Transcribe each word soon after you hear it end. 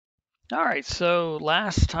All right, so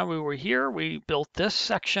last time we were here, we built this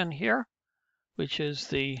section here, which is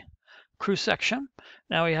the crew section.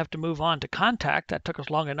 Now we have to move on to contact. That took us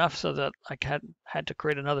long enough so that I had to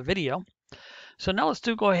create another video. So now let's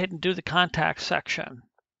go ahead and do the contact section.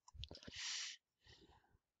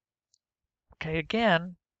 Okay,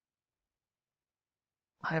 again,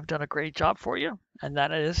 I have done a great job for you, and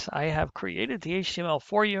that is I have created the HTML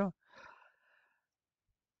for you,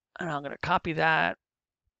 and I'm going to copy that,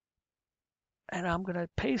 and I'm going to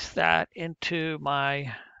paste that into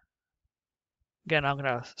my, again, I'm going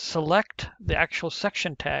to select the actual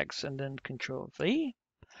section tags and then Control V,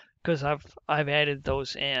 because I've added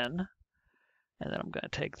those in. And then I'm going to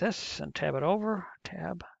take this and tab it over,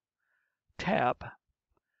 tab, tab.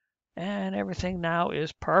 And everything now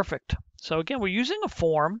is perfect. So again, we're using a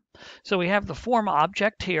form. So we have the form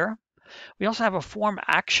object here. We also have a form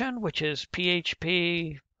action, which is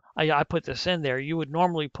PHP. I put this in there. You would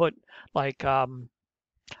normally put like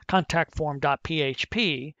contact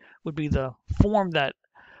form.php would be the form that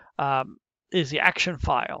is the action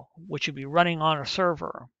file, which would be running on a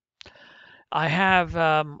server. I have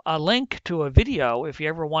a link to a video if you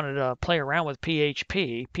ever wanted to play around with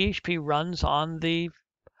PHP. PHP runs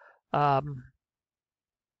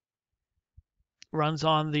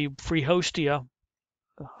on the free Hostia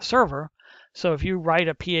server. So if you write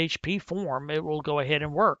a PHP form, it will go ahead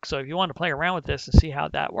and work. So if you want to play around with this and see how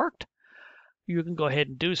that worked, you can go ahead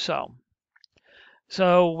and do so.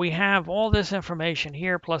 So we have all this information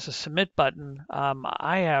here plus a submit button.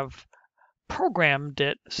 I have programmed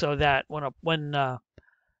it so that when a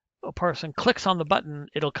person clicks on the button,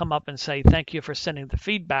 it'll come up and say, thank you for sending the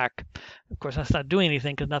feedback. Of course, that's not doing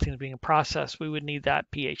anything because nothing's being processed. We would need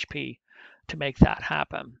that PHP to make that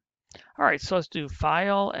happen. All right, so let's do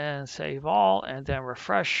File and Save All, and then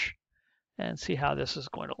refresh and see how this is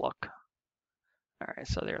going to look. All right,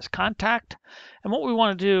 so there's contact. And what we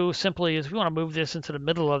want to do simply is we want to move this into the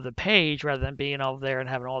middle of the page rather than being over there and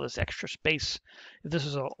having all this extra space. If this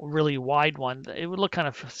is a really wide one, it would look kind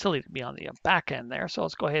of silly to be on the back end there. So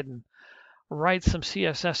let's go ahead and write some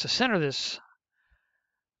CSS to center this.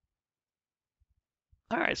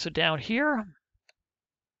 All right, so down here,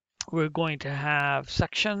 we're going to have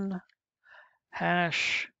section,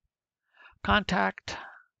 hash, contact.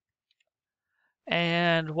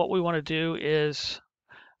 And what we want to do is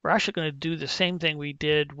we're actually going to do the same thing we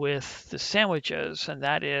did with the sandwiches, and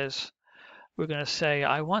that is we're going to say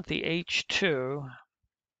I want the H2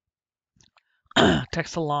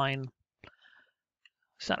 text align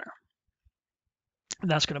center.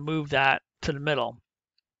 And that's going to move that to the middle.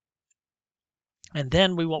 And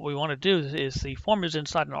then what we want to do is the form is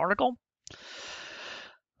inside an article.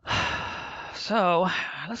 So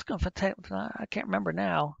let's go for I can't remember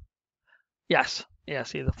now. Yes, yeah,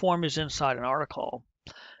 see the form is inside an article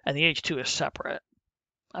and the H2 is separate.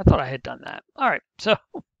 I thought I had done that. All right, so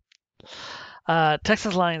text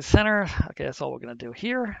align center. Okay, that's all we're going to do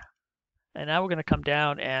here. And now we're going to come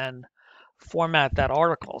down and format that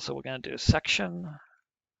article. So we're going to do section,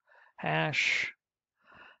 hash,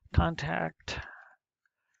 contact,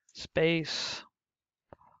 space,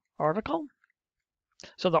 article.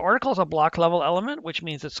 So the article is a block level element, which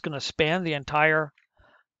means it's going to span the entire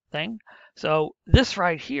thing. So this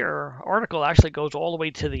right here, article actually goes all the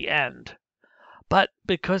way to the end. But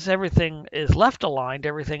because everything is left aligned,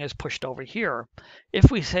 everything is pushed over here. If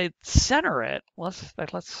we say center it, let's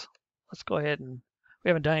go ahead and we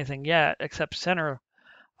haven't done anything yet except center,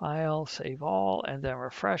 file, save all, and then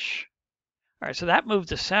refresh. All right, so that moved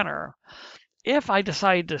to center. If I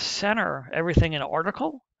decide to center everything in an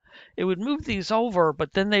article, it would move these over,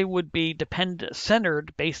 but then they would be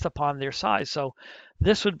centered based upon their size. So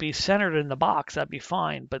this would be centered in the box, that'd be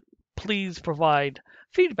fine, but please provide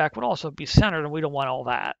feedback would also be centered, and we don't want all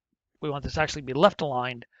that. We want this to actually be left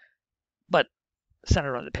aligned, but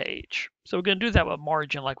centered on the page. So we're going to do that with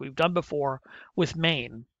margin like we've done before with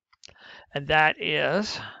main. And that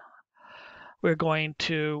is, we're going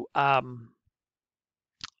to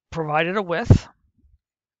provide it a width,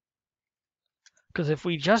 because if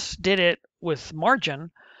we just did it with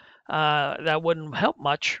margin, that wouldn't help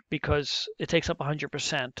much because it takes up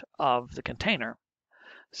 100% of the container.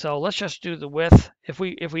 So let's just do the width. If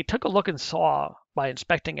we took a look and saw by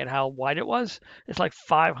inspecting it how wide it was, it's like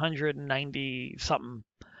 590 something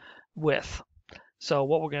width. So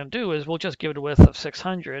what we're going to do is we'll just give it a width of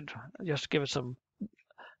 600, just to give it some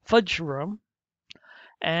fudge room.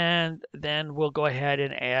 And then we'll go ahead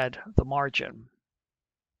and add the margin.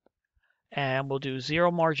 And we'll do 0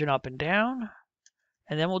 margin up and down.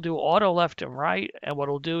 And then we'll do auto left and right. And what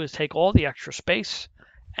it'll do is take all the extra space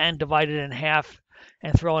and divide it in half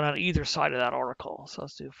and throw it on either side of that article. So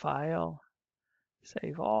let's do File,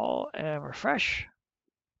 Save All, and refresh.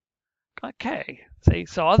 Okay. See,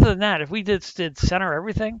 so other than that, if we did center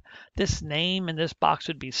everything, this name and this box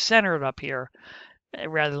would be centered up here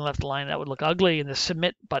rather than left aligned. That would look ugly, and the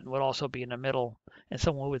submit button would also be in the middle, and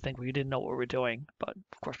someone would think we didn't know what we were doing, but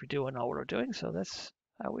of course we do know what we're doing, so that's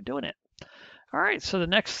how we're doing it. All right, so the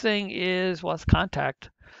next thing is, well, it's contact.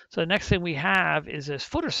 So the next thing we have is this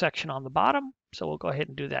footer section on the bottom, so we'll go ahead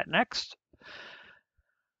and do that next.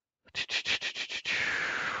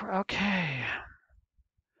 Okay.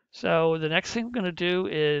 So the next thing I'm going to do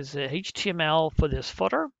is HTML for this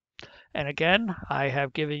footer. And again, I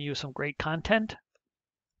have given you some great content.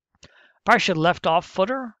 Probably should have left off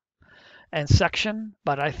footer and section,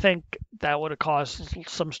 but I think that would have caused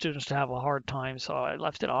some students to have a hard time, so I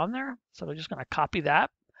left it on there. So we're just going to copy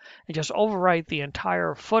that and just overwrite the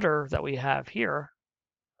entire footer that we have here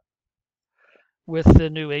with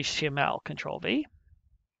the new HTML. Control V.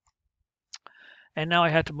 And now I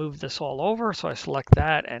had to move this all over, so I select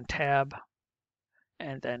that and tab,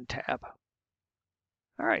 and then tab.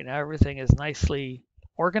 All right, now everything is nicely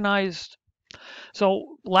organized.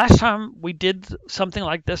 So last time we did something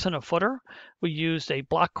like this in a footer, we used a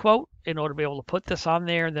block quote in order to be able to put this on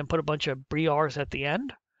there and then put a bunch of BRs at the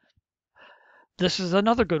end. This is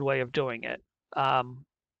another good way of doing it.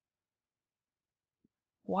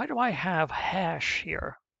 Why do I have hash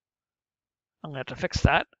here? I'm going to have to fix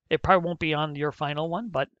that. It probably won't be on your final one,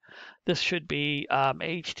 but this should be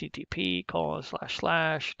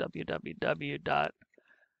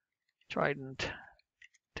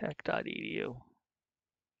http://www.tridenttech.edu.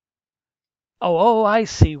 Oh, I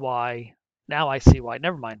see why. Now I see why.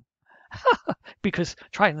 Never mind. Because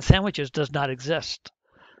Trident Sandwiches does not exist.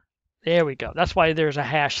 There we go. That's why there's a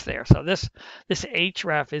hash there. So this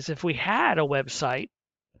href is if we had a website,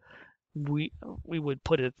 we would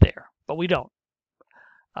put it there, but we don't.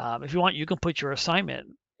 If you want, you can put your assignment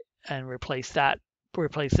and replace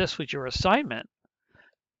this with your assignment,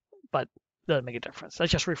 but it doesn't make a difference. That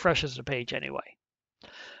just refreshes the page anyway.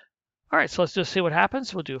 All right, so let's just see what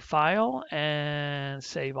happens. We'll do File and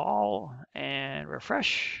Save All and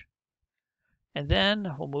refresh. And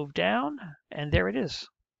then we'll move down, and there it is.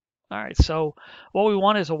 All right, so what we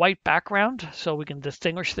want is a white background so we can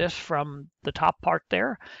distinguish this from the top part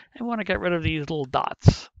there. And we want to get rid of these little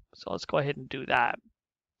dots. So let's go ahead and do that.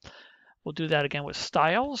 We'll do that again with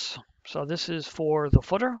styles. So this is for the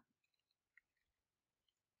footer.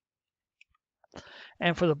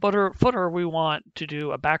 And for the footer, we want to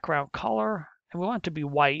do a background color, and we want it to be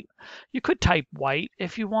white. You could type white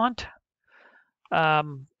if you want,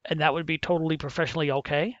 and that would be totally professionally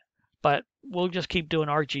okay. But we'll just keep doing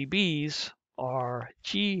RGBs,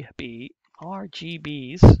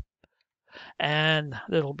 and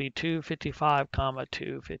it'll be 255,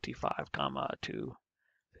 255,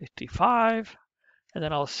 255, and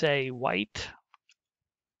then I'll say white,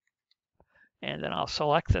 and then I'll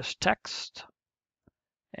select this text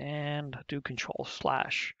and do Control/.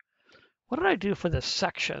 What did I do for the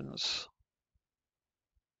sections?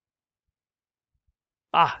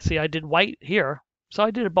 See, I did white here, so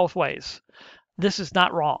I did it both ways. This is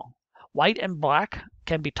not wrong. White and black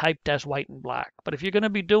can be typed as white and black, but if you're going to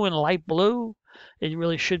be doing light blue, it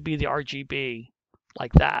really should be the RGB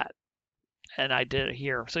like that. And I did it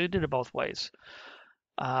here, so you did it both ways.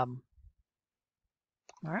 All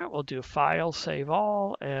right, we'll do File, Save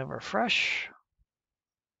All, and refresh.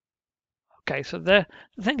 Okay, so the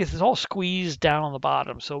thing is, it's all squeezed down on the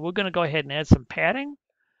bottom, so we're going to go ahead and add some padding.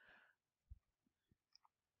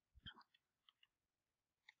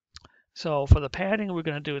 So for the padding, we're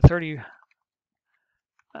going to do 30,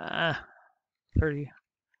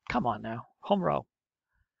 come on now, home row,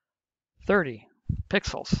 30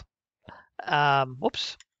 pixels.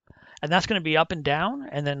 Whoops. And that's going to be up and down,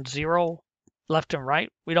 and then 0 left and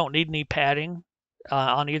right. We don't need any padding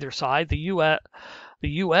on either side. The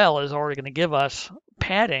UL is already going to give us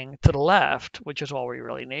padding to the left, which is all we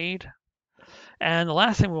really need. And the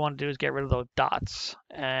last thing we want to do is get rid of those dots.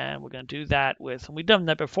 And we're going to do that with, we've done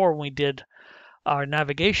that before when we did our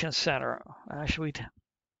navigation center.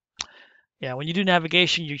 Yeah, when you do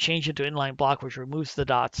navigation, you change it to inline block, which removes the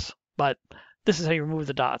dots. But this is how you remove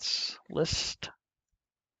the dots. List.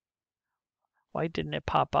 Why didn't it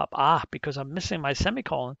pop up? Because I'm missing my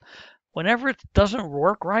semicolon. Whenever it doesn't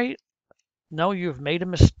work right, know you've made a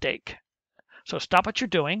mistake. So stop what you're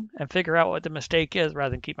doing and figure out what the mistake is rather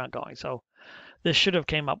than keep on going. So this should have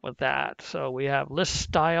came up with that. So we have list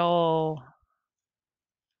style,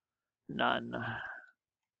 none.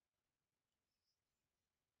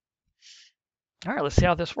 All right, let's see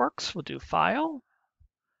how this works. We'll do File,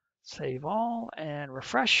 save all, and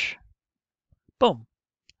refresh. Boom.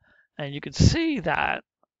 And you can see that,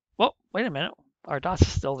 well, wait a minute, our dots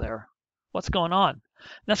is still there. What's going on?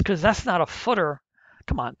 That's because that's not a footer.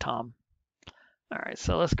 Come on, Tom. All right,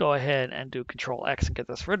 so let's go ahead and do Control X and get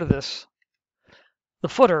this rid of this. The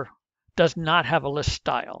footer does not have a list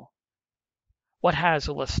style. What has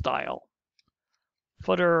a list style?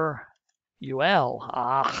 Footer UL.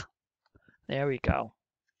 Ah, there we go.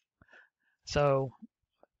 So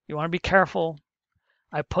you want to be careful.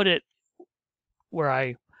 I put it where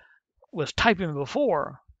I was typing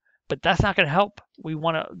before, but that's not going to help. We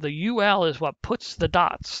want to, the UL is what puts the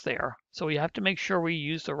dots there. So we have to make sure we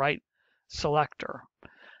use the right selector.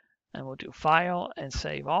 And we'll do File and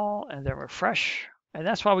Save All, and then refresh. And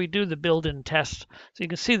that's why we do the build-in test. So you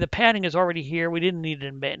can see the padding is already here. We didn't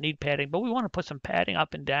need padding, but we want to put some padding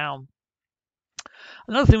up and down.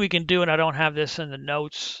 Another thing we can do, and I don't have this in the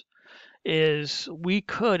notes, is we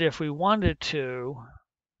could, if we wanted to,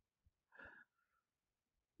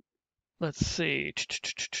 let's see,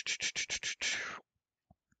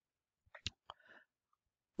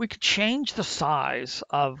 we could change the size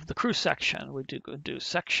of the crew section. We do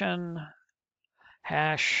section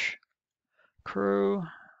hash crew,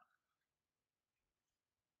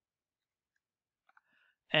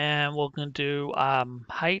 and we're going to do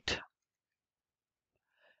height,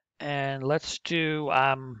 and let's do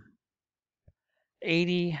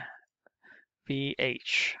 80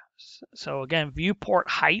 VH. So again, viewport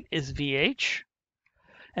height is VH,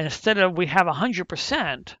 and instead of we have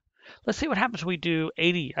 100%, let's see what happens when we do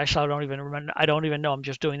 80. Actually, I don't even remember. I don't even know. I'm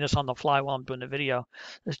just doing this on the fly while I'm doing the video.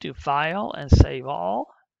 Let's do File and Save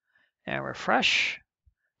All, and refresh.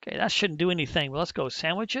 Okay, that shouldn't do anything. But let's go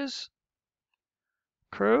Sandwiches,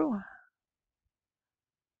 Crew.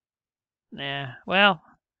 Nah, well,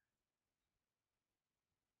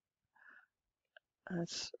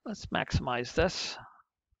 let's maximize this.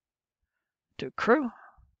 Do Crew,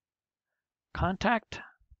 Contact.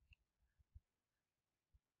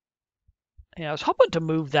 Yeah, I was hoping to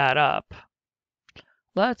move that up.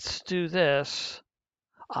 Let's do this.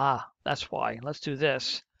 Ah, that's why. Let's do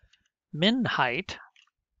this. Min height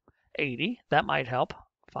 80. That might help.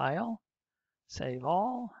 File, Save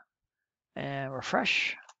All, and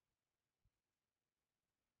refresh.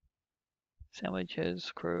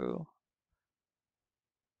 Sandwiches, Crew.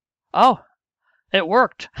 Oh, it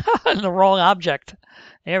worked. The wrong object.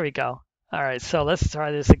 There we go. All right, so let's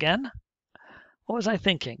try this again. What was I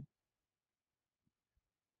thinking?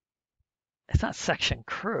 It's not section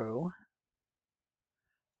crew.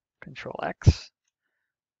 Control X.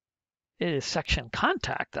 It is section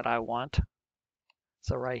contact that I want.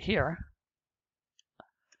 So right here.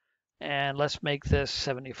 And let's make this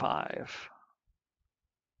 75.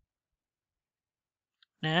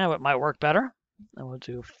 Now it might work better. And we'll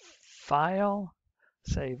do File,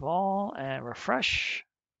 Save All, and refresh.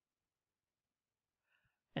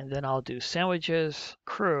 And then I'll do Sandwiches,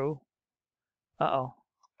 Crew. Uh-oh.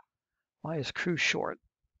 Why is crew short?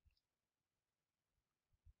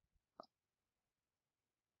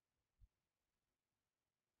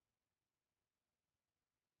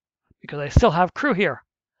 Because I still have crew here.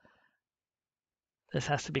 This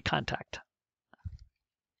has to be contact.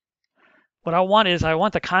 What I want is I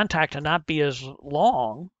want the contact to not be as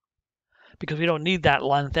long because we don't need that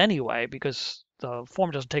length anyway because the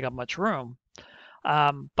form doesn't take up much room.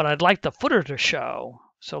 But I'd like the footer to show.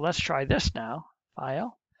 So let's try this now.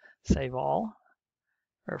 File, Save All,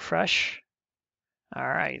 refresh. All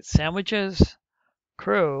right, Sandwiches,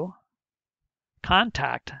 Crew,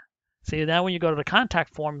 Contact. See, now when you go to the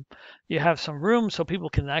contact form, you have some room so people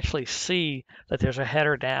can actually see that there's a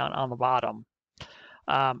header down on the bottom.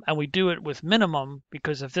 And we do it with minimum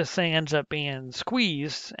because if this thing ends up being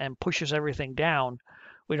squeezed and pushes everything down,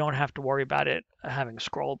 we don't have to worry about it having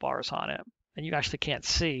scroll bars on it. And you actually can't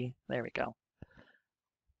see. There we go.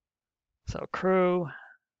 So crew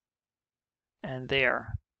and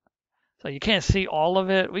there. So you can't see all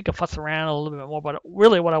of it. We can fuss around a little bit more, but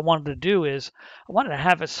really what I wanted to do is I wanted to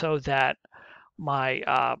have it so that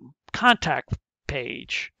my contact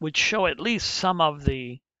page would show at least some of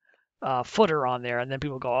the footer on there, and then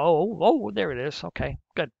people go, oh, there it is. Okay,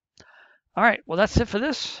 good. All right, well, that's it for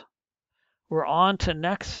this. We're on to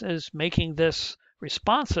next is making this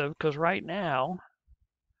responsive, because right now,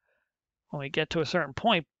 when we get to a certain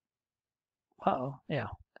point, yeah.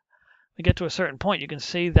 We get to a certain point, you can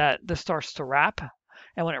see that this starts to wrap,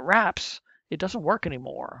 and when it wraps, it doesn't work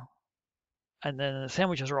anymore. And then the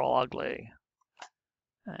sandwiches are all ugly.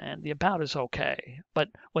 And the about is okay. But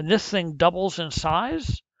when this thing doubles in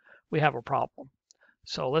size, we have a problem.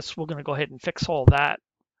 So we're going to go ahead and fix all that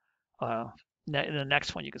In the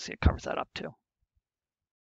next one, you can see it covers that up too.